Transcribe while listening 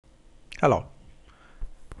Hello,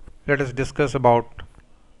 let us discuss about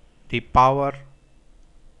the power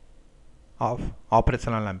of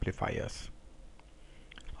operational amplifiers.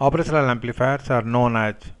 Operational amplifiers are known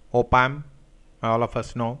as opamp, all of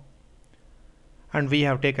us know, and we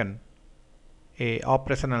have taken a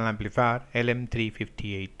operational amplifier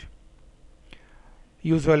LM358.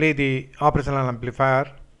 Usually the operational amplifier,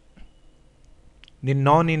 the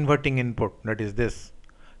non-inverting input, that is this,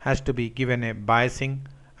 has to be given a biasing,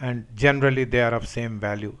 and generally they are of same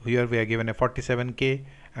value. Here we are given a 47K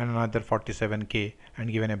and another 47K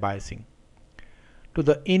and given a biasing. To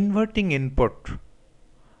the inverting input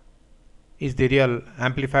is the real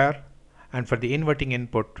amplifier, and for the inverting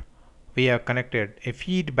input we have connected a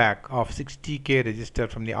feedback of 60K resistor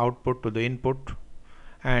from the output to the input,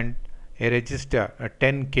 and a resistor, a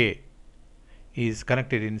 10K, is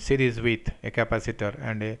connected in series with a capacitor,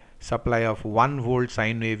 and a supply of 1 volt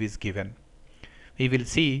sine wave is given. We will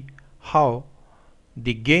see how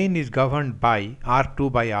the gain is governed by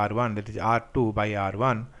R2 by R1, that is R2 by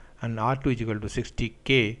R1, and R2 is equal to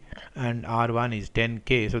 60K and R1 is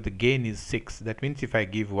 10K, so the gain is 6. That means if I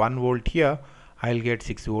give 1 volt here, I'll get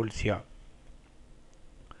 6 volts here.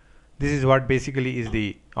 This is what basically is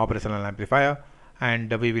the operational amplifier,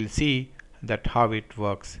 and we will see that how it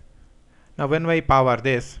works. Now when I power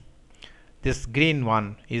this green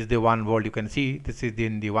one is the 1 volt. You can see this is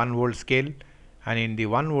in the 1 volt scale, and in the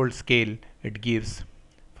 1 volt scale it gives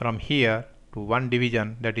from here to 1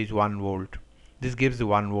 division, that is 1 volt. This gives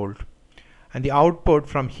 1 volt, and the output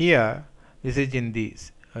from here, this is in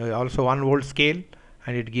this also 1 volt scale,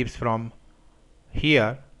 and it gives from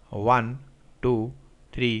here 1 2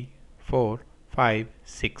 3 4 5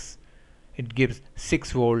 6. It gives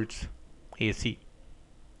 6 volts AC,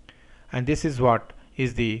 and this is what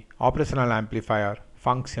is the operational amplifier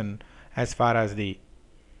function as far as the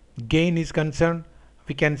gain is concerned.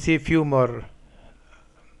 We can see a few more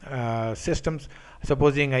systems.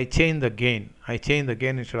 Supposing I change the gain,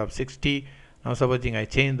 instead of 60. Now supposing I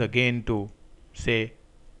change the gain to say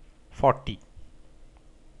 40.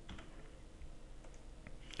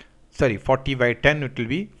 40 by 10, it will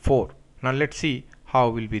be 4. Now let's see how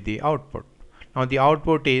will be the output. Now the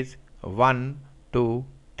output is 1 2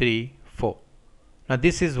 3 4. Now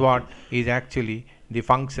this is what is actually the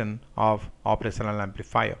function of operational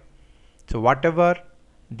amplifier. So whatever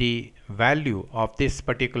the value of this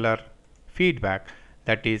particular feedback,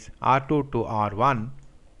 that is R2 to R1,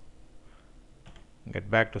 get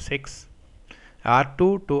back to 6,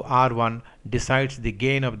 R2 to R1 decides the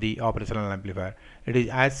gain of the operational amplifier. It is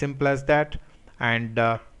as simple as that, and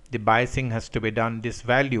the biasing has to be done this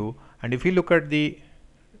value. And if you look at the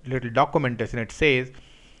little documentation, it says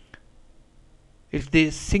it's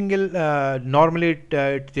the single, normally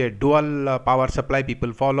it's a dual power supply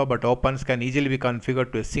people follow, but opens can easily be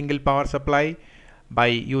configured to a single power supply by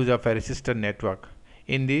use of a resistor network.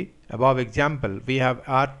 In the above example, we have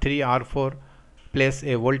R3 R4 plus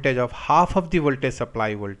a voltage of half of the voltage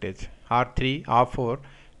supply voltage. R3 R4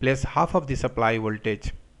 plus half of the supply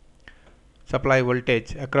voltage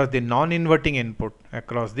across the non-inverting input,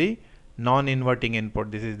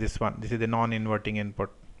 this is this one, this is the non-inverting input,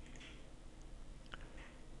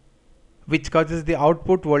 which causes the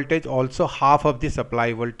output voltage also half of the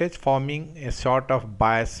supply voltage, forming a sort of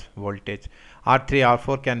bias voltage. R3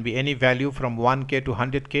 R4 can be any value from 1K to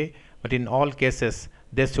 100K, but in all cases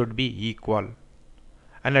they should be equal.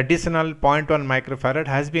 An additional 0.1 microfarad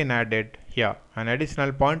has been added here.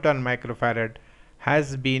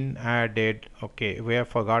 Okay, we have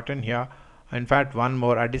forgotten here. In fact, one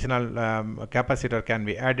more additional capacitor can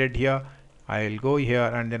be added here. I'll go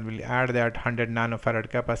here and then we'll add that 100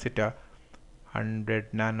 nanofarad capacitor,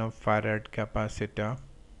 100 nanofarad capacitor,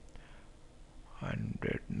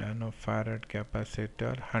 100 nanofarad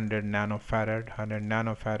capacitor, 100 nanofarad, 100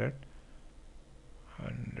 nanofarad,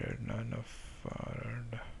 100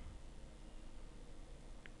 nanofarad,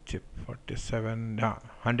 chip 47,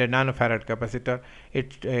 100 nanofarad capacitor.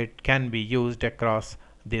 It can be used across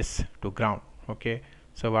this to ground. Okay,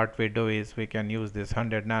 so what we do is we can use this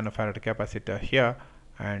 100 nanofarad capacitor here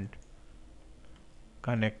and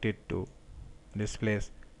connect it to this place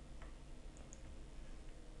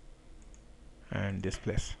and this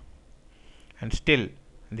place, and still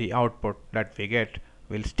the output that we get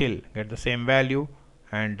will still get the same value,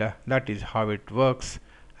 and that is how it works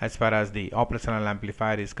as far as the operational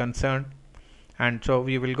amplifier is concerned. And so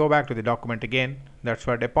we will go back to the document again. That's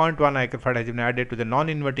what a 0.1 microfarad has been added to the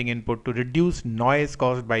non-inverting input to reduce noise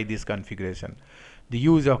caused by this configuration. The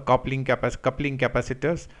use of coupling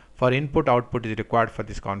capacitors for input output is required for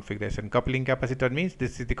this configuration. Coupling capacitor means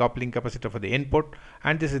this is the coupling capacitor for the input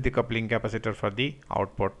and this is the coupling capacitor for the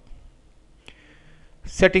output.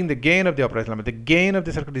 setting the gain of the operational amplifier. The gain of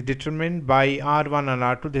the circuit is determined by R1 and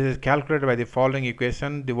R2. This is calculated by the following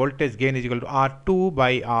equation. The voltage gain is equal to R2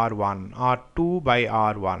 by R1. R2 by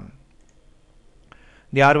R1.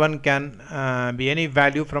 The R1 can be any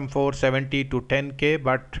value from 470 to 10K,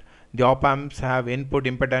 but the op amps have input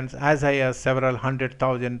impedance as high as several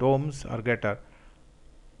 100,000 ohms or greater.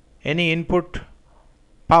 Any input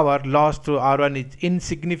power lost through R1 is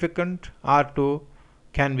insignificant. R2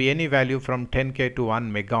 can be any value from 10K to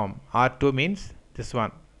 1 megohm. R2 means this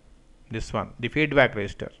one, the feedback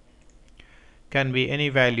resistor can be any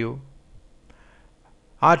value.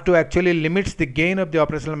 R2 actually limits the gain of the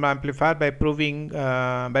operational amplifier by providing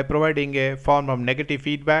a form of negative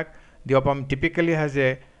feedback. The op amp typically has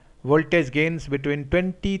a voltage gains between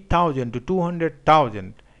 20,000 to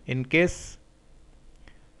 200,000. In case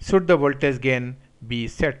should the voltage gain be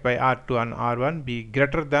set by R2 and R1 be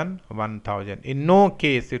greater than 1000. In no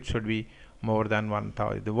case it should be more than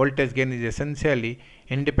 1000. The voltage gain is essentially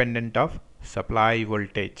independent of supply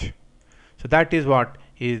voltage. So that is what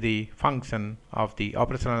is the function of the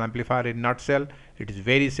operational amplifier in nutshell. It is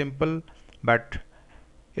very simple, but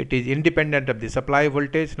it is independent of the supply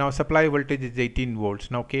voltage. Now supply voltage is 18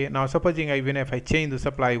 volts. Now, okay, now supposing even if I change the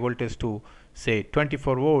supply voltage to say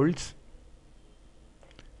 24 volts,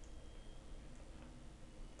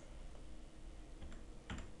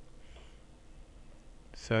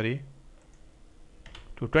 to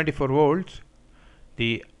 24 volts,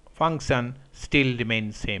 the function still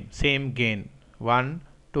remains same gain 1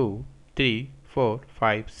 2 3 4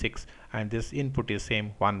 5 6, and this input is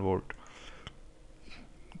same 1 volt.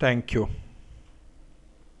 Thank you.